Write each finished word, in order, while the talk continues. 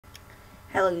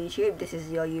Hello YouTube, this is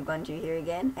your Ubuntu here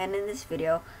again, and in this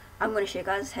video I'm going to show you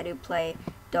guys how to play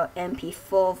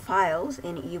 .mp4 files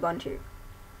in Ubuntu.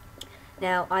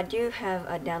 Now I do have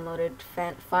a downloaded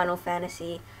Final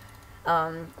Fantasy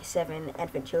 7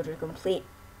 Advent Children Complete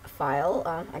file.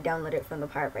 I downloaded it from the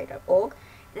piratebay.org,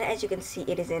 and as you can see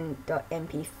it is in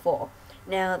 .mp4.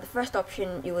 Now the first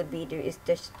option you would do is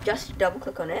just double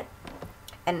click on it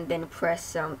and then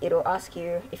press, it'll ask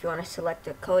you if you want to select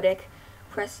a codec.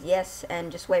 Press yes and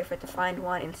just wait for it to find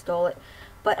one, install it.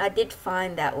 But I did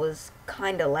find that was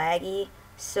kinda laggy,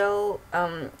 so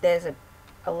there's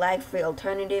a lag-free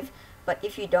alternative. But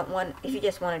if you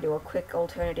just want to do a quick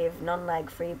alternative, non-lag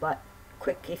free but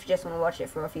quick, if you just want to watch it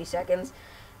for a few seconds,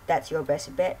 that's your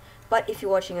best bet. But if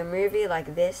you're watching a movie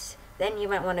like this, then you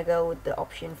might want to go with the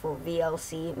option for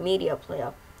VLC media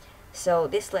player. So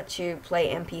this lets you play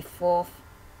MP4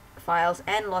 files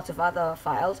and lots of other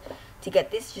files. To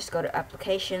get this, just go to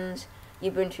Applications,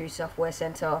 Ubuntu Software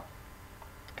Center,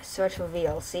 search for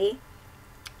VLC,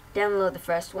 download the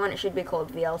first one. It should be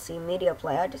called VLC Media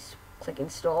Player. Just click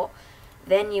Install.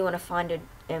 Then you want to find an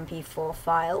MP4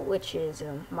 file, which is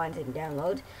mine's in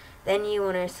download. Then you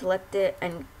want to select it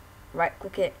and right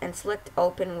click it and select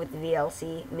Open with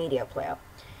VLC Media Player.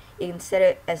 You can set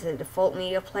it as the default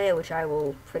media player, which I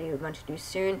will pretty much do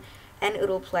soon, and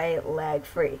it'll play lag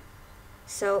free.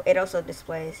 So it also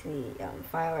displays the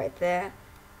file right there,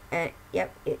 and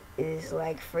yep, it is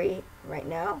lag free right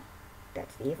now.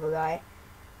 That's the evil guy,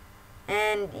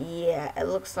 and yeah, it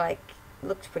looks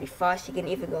pretty fast. You can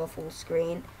even go full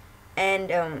screen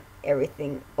and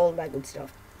everything, all that good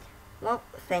stuff. Well,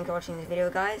 thanks for watching this video,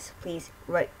 guys. Please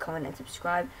rate, comment, and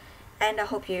subscribe. And I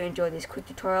hope you enjoyed this quick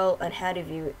tutorial on how to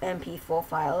view MP4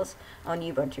 files on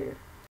Ubuntu.